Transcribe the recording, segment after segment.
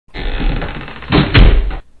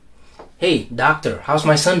Hey, doctor, how's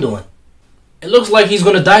my son doing? It looks like he's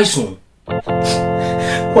gonna die soon.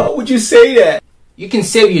 Why would you say that? You can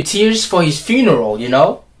save your tears for his funeral, you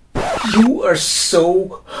know? You are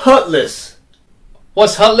so heartless.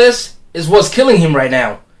 What's heartless is what's killing him right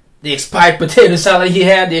now. The expired potato salad he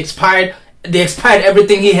had, the expired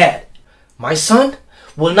everything he had. My son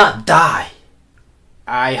will not die.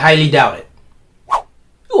 I highly doubt it.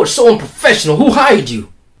 You are so unprofessional. Who hired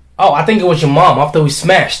you? Oh, I think it was your mom after we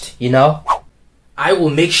smashed, you know? I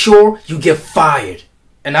will make sure you get fired.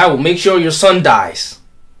 And I will make sure your son dies.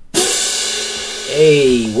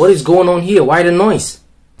 Hey, what is going on here? Why the noise?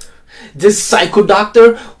 This psycho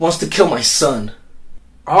doctor wants to kill my son.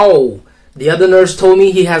 Oh, the other nurse told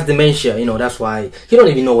me he has dementia. You know, that's why he don't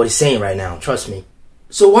even know what he's saying right now. Trust me.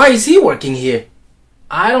 So why is he working here?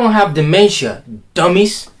 I don't have dementia,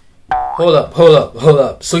 dummies. Hold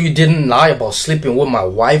up. So you didn't lie about sleeping with my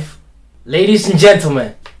wife? Ladies and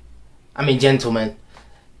gentlemen,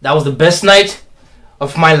 that was the best night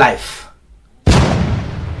of my life.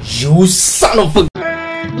 You son of a...